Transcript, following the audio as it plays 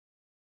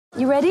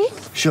You ready?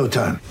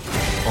 Showtime.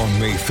 On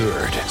May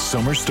 3rd,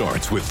 summer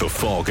starts with The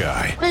Fall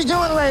Guy. Let's do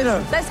it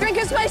later. Let's drink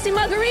a spicy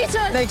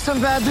margarita. Make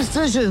some bad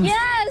decisions.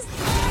 Yes!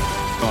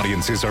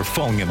 Audiences are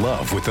falling in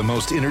love with the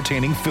most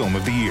entertaining film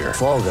of the year.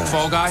 Fall Guy.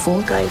 Fall Guy?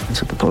 Fall guy.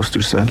 That's what the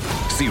poster said.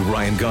 See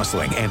Ryan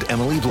Gosling and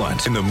Emily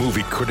Blunt in the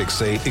movie critics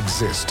say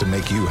exists to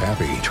make you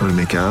happy. Trying to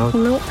make it out?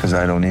 Nope. Because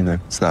I don't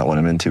either. It's not what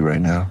I'm into right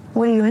now.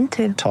 What are you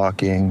into?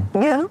 Talking.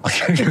 Yeah.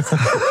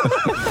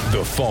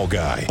 The Fall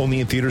Guy.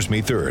 Only in theaters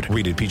May 3rd.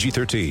 Rated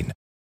PG-13.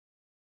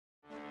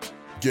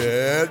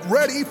 Get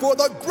ready for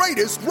the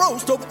greatest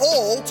roast of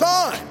all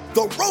time.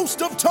 The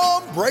Roast of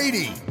Tom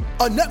Brady.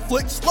 A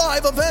Netflix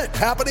live event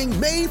happening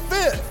May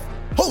 5th.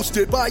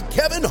 Hosted by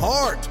Kevin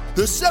Hart.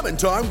 The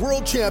 7-time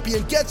world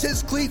champion gets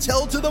his cleats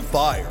held to the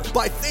fire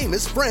by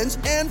famous friends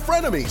and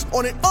frenemies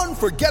on an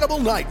unforgettable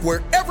night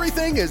where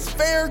everything is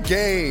fair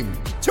game.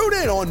 Tune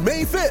in on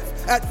May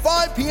 5th at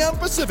 5 p.m.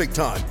 Pacific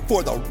time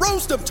for the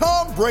Roast of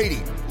Tom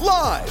Brady.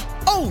 Live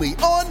only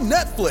on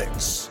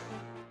Netflix.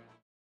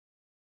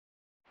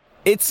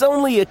 It's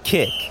only a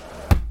kick,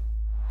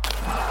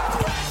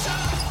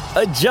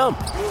 a jump,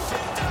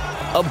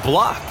 a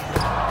block.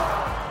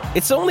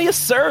 It's only a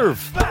serve.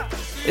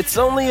 It's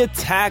only a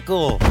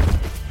tackle,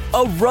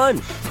 a run.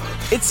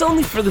 It's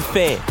only for the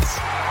fans.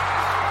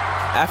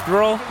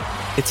 After all,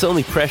 it's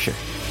only pressure.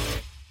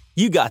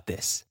 You got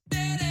this.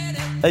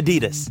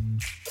 Adidas.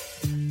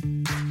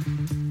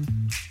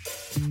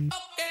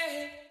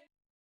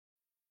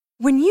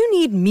 When you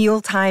need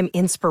mealtime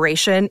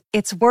inspiration,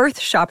 it's worth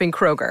shopping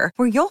Kroger,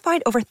 where you'll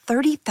find over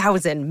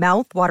 30,000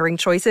 mouth-watering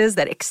choices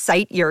that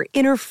excite your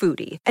inner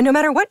foodie. And no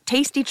matter what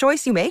tasty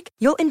choice you make,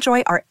 you'll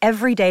enjoy our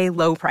everyday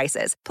low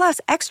prices, plus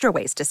extra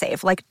ways to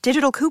save, like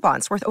digital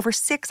coupons worth over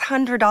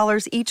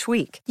 $600 each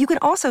week. You can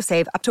also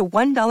save up to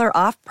 $1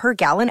 off per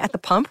gallon at the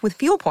pump with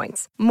fuel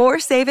points. More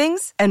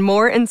savings and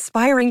more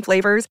inspiring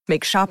flavors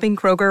make shopping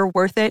Kroger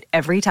worth it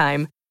every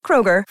time.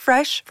 Kroger,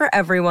 fresh for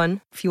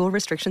everyone. Fuel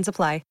restrictions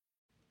apply.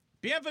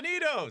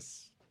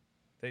 Bienvenidos.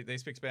 They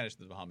speak Spanish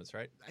in the Bahamas,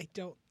 right? I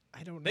don't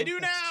know. They do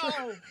if that's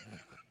now. true.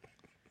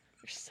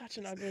 You're such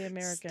an ugly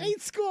American.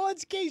 State school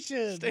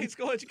education. State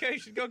school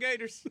education. Go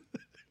Gators.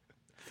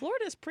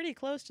 Florida's pretty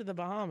close to the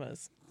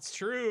Bahamas. It's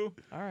true.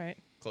 All right.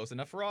 Close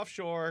enough for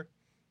offshore.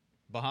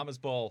 Bahamas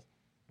Bowl.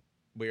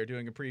 We are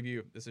doing a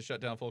preview. This is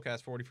Shutdown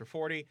Fullcast 40 for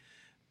 40.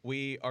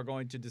 We are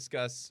going to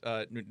discuss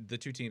the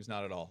two teams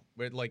not at all.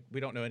 We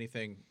don't know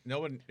anything.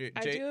 No one.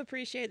 I do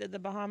appreciate that the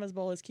Bahamas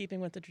Bowl is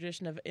keeping with the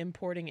tradition of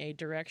importing a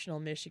directional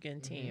Michigan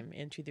team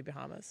into the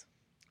Bahamas.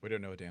 We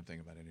don't know a damn thing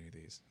about any of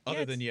these. Yeah,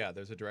 Other than,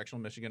 there's a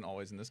directional Michigan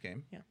always in this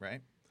game, right?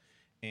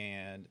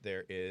 And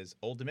there is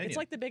Old Dominion. It's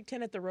like the Big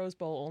Ten at the Rose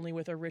Bowl, only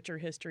with a richer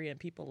history and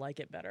people like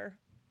it better.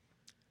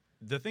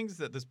 The things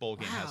that this bowl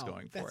game has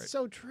going for it. That's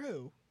so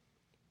true.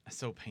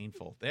 So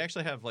painful. They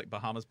actually have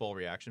Bahamas Bowl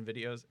reaction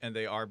videos, and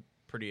they are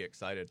pretty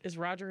excited. Is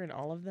Roger in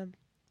all of them?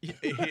 He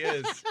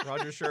is.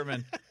 Roger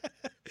Sherman.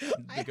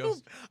 I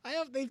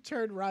hope they've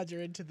turned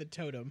Roger into the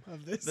totem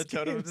of this. The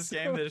totem of this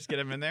game. They just get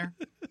him in there,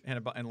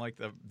 and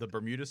the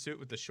Bermuda suit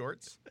with the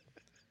shorts,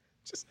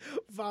 just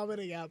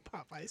vomiting out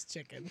Popeye's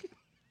chicken.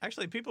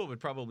 Actually, people would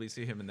probably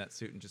see him in that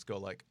suit and just go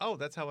like, "Oh,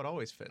 that's how it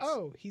always fits."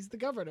 Oh, he's the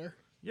governor.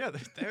 Yeah,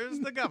 there's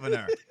the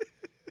governor.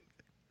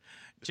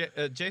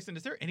 Jason,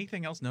 is there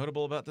anything else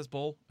notable about this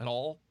bowl at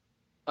all?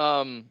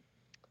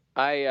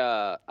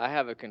 I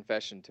have a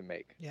confession to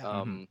make.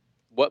 Yeah.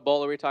 What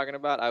bowl are we talking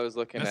about? I was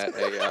looking at a.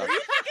 Are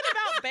you thinking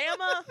about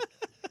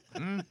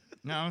Bama?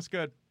 No, it's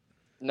good.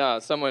 No,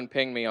 someone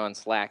pinged me on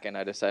Slack, and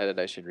I decided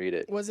I should read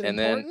it. Was it and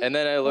important? Then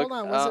I looked.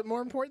 Hold on, was it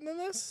more important than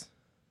this?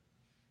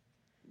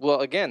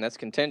 Well, again, that's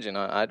contingent.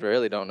 I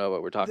really don't know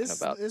what we're talking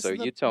about. So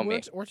you tell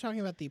me. We're talking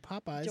about the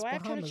Popeyes. Do I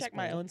have Bahamas to check Bowl.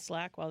 my own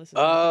Slack while this is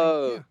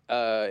Oh,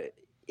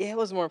 yeah, it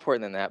was more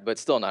important than that, but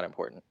still not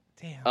important.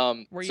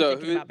 Damn. Were you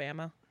thinking about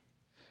Bama?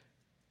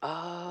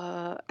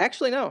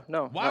 Actually, no.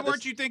 Why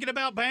weren't you thinking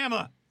about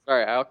Bama?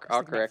 Sorry, I'll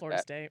correct Florida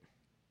that. State.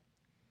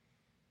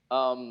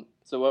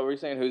 So what were you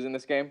saying? Who's in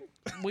this game?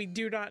 We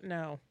do not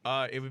know.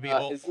 It would be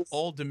is this-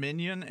 Old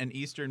Dominion and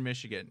Eastern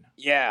Michigan.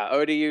 Yeah,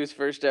 ODU's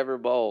first ever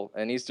bowl,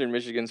 and Eastern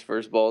Michigan's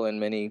first bowl in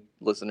many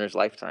listeners'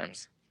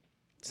 lifetimes.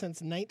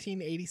 Since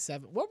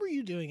 1987. What were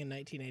you doing in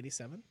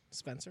 1987,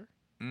 Spencer?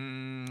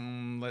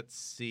 Let's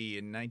see.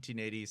 In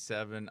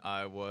 1987,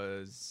 I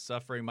was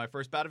suffering my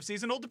first bout of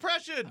seasonal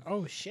depression.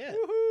 Oh, shit.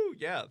 Woohoo!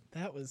 Yeah.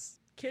 That was...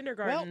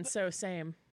 Kindergarten, so same.